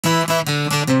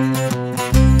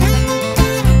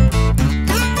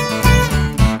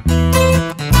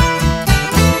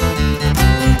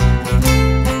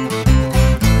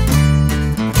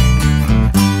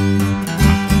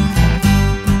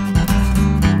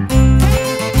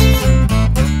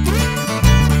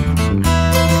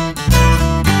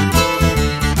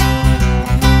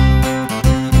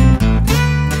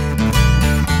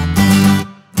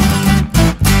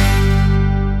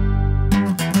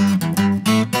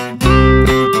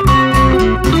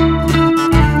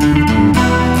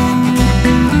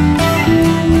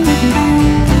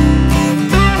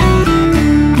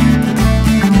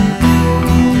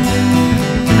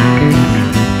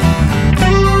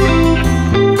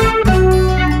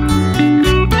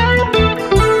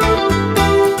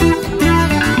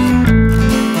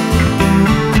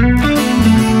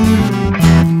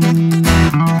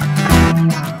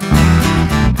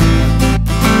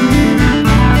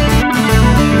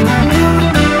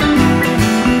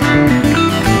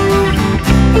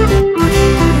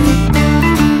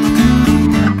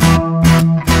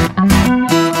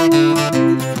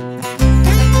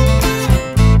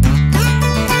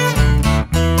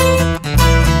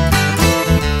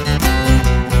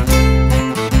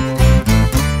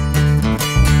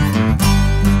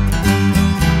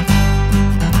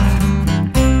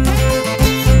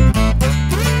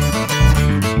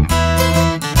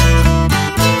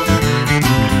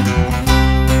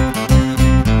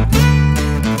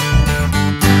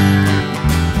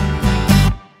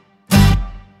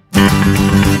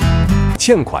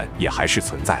欠款也还是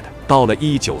存在的。到了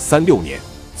1936年，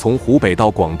从湖北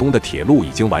到广东的铁路已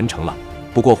经完成了。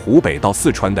不过，湖北到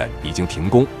四川的已经停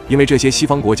工，因为这些西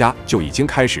方国家就已经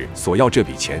开始索要这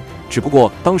笔钱。只不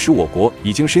过，当时我国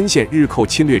已经深陷日寇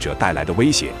侵略者带来的威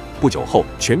胁，不久后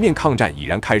全面抗战已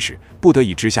然开始。不得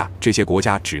已之下，这些国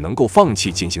家只能够放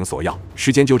弃进行索要。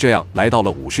时间就这样来到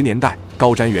了50年代，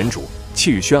高瞻远瞩、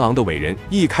气宇轩昂的伟人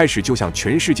一开始就向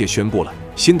全世界宣布了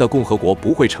新的共和国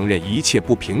不会承认一切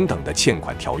不平等的欠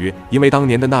款条约，因为当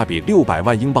年的那笔600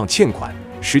万英镑欠款。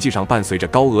实际上伴随着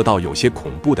高额到有些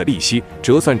恐怖的利息，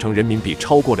折算成人民币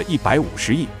超过了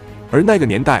150亿，而那个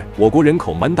年代我国人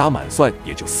口满打满算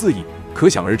也就4亿，可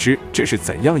想而知这是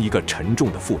怎样一个沉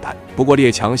重的负担。不过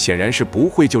列强显然是不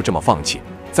会就这么放弃，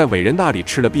在伟人那里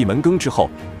吃了闭门羹之后，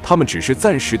他们只是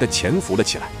暂时的潜伏了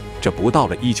起来。这不到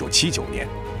了1979年，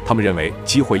他们认为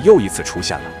机会又一次出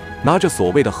现了，拿着所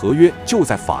谓的合约就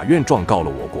在法院状告了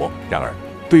我国。然而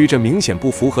对于这明显不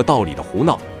符合道理的胡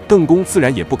闹，邓公自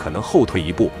然也不可能后退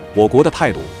一步，我国的态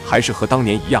度还是和当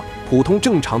年一样，普通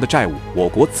正常的债务我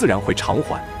国自然会偿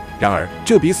还。然而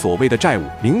这笔所谓的债务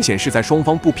明显是在双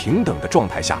方不平等的状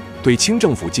态下对清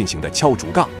政府进行的敲竹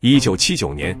杠。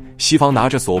1979年，西方拿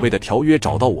着所谓的条约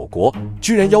找到我国，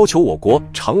居然要求我国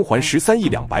偿还13亿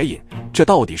两白银，这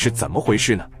到底是怎么回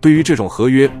事呢？对于这种合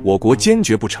约，我国坚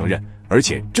决不承认，而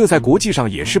且这在国际上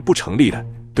也是不成立的。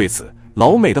对此，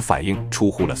老美的反应出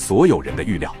乎了所有人的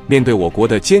预料。面对我国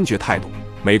的坚决态度，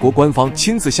美国官方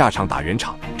亲自下场打圆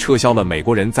场，撤销了美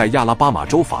国人在亚拉巴马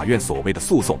州法院所谓的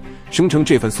诉讼，声称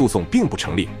这份诉讼并不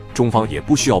成立，中方也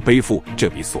不需要背负这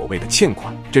笔所谓的欠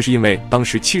款。这是因为当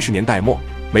时70年代末，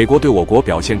美国对我国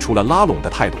表现出了拉拢的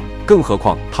态度，更何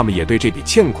况他们也对这笔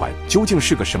欠款究竟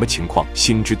是个什么情况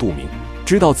心知肚明，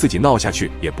知道自己闹下去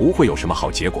也不会有什么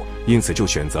好结果，因此就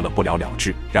选择了不了了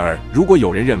之。然而，如果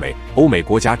有人认为欧美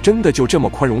国家真的就这么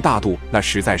宽容大度，那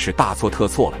实在是大错特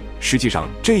错了。实际上，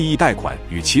这一贷款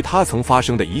与其他曾发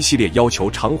生的一系列要求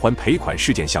偿还赔款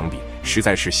事件相比，实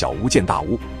在是小巫见大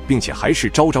巫，并且还是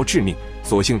招招致命，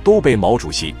所幸都被毛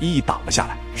主席一一挡了下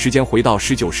来。时间回到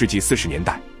19世纪40年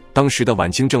代。当时的晚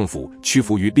清政府屈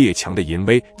服于列强的淫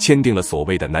威，签订了所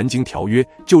谓的南京条约，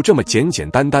就这么简简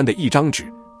单单的一张纸，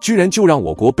居然就让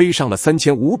我国背上了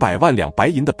3500万两白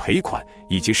银的赔款，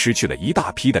以及失去了一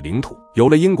大批的领土。有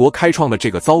了英国开创了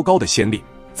这个糟糕的先例，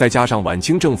再加上晚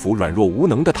清政府软弱无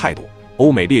能的态度，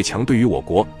欧美列强对于我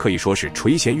国可以说是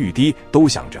垂涎欲滴，都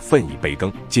想着分一杯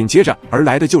羹。紧接着而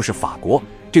来的就是法国，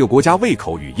这个国家胃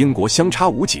口与英国相差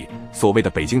无几，所谓的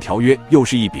北京条约又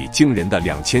是一笔惊人的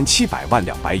2700万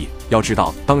两白银。要知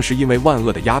道，当时因为万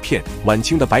恶的鸦片，晚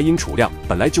清的白银储量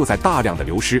本来就在大量的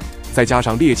流失，再加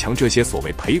上列强这些所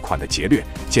谓赔款的劫掠，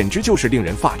简直就是令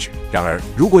人发指。然而，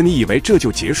如果你以为这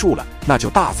就结束了，那就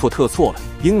大错特错了。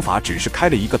英法只是开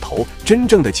了一个头，真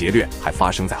正的劫掠还发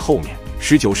生在后面。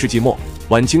19世纪末，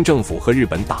晚清政府和日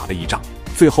本打了一仗，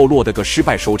最后落得个失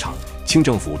败收场。清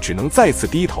政府只能再次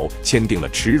低头，签订了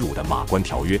耻辱的马关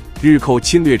条约。日寇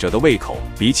侵略者的胃口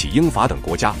比起英法等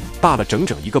国家大了整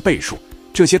整1个倍数，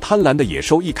这些贪婪的野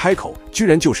兽一开口，居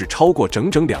然就是超过整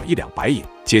整2亿两白银。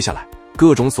接下来，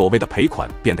各种所谓的赔款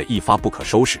变得一发不可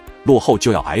收拾，落后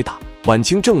就要挨打。晚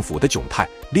清政府的窘态，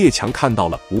列强看到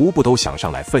了，无不都想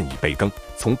上来分一杯羹。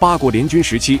从8国联军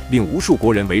时期令无数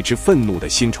国人为之愤怒的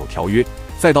辛丑条约，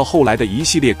再到后来的一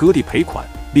系列割地赔款，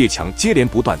列强接连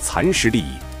不断蚕食利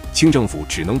益，清政府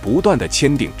只能不断地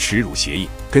签订耻辱协议。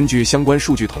根据相关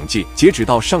数据统计，截止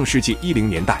到上世纪10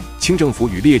年代，清政府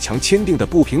与列强签订的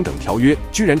不平等条约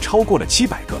居然超过了700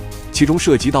个，其中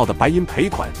涉及到的白银赔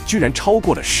款居然超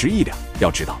过了10亿两。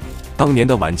要知道，当年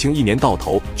的晚清一年到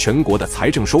头，全国的财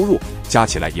政收入加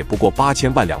起来也不过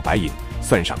8000万两白银，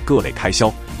算上各类开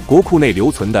销，国库内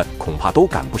留存的恐怕都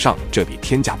赶不上这笔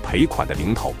天价赔款的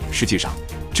零头。实际上，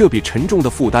这笔沉重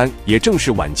的负担也正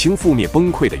是晚清覆灭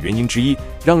崩溃的原因之一，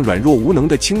让软弱无能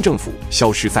的清政府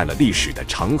消失在了历史的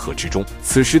长河之中。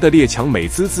此时的列强美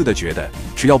滋滋地觉得，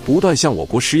只要不断向我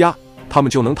国施压，他们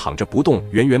就能躺着不动，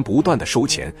源源不断地收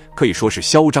钱，可以说是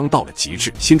嚣张到了极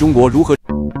致。新中国如何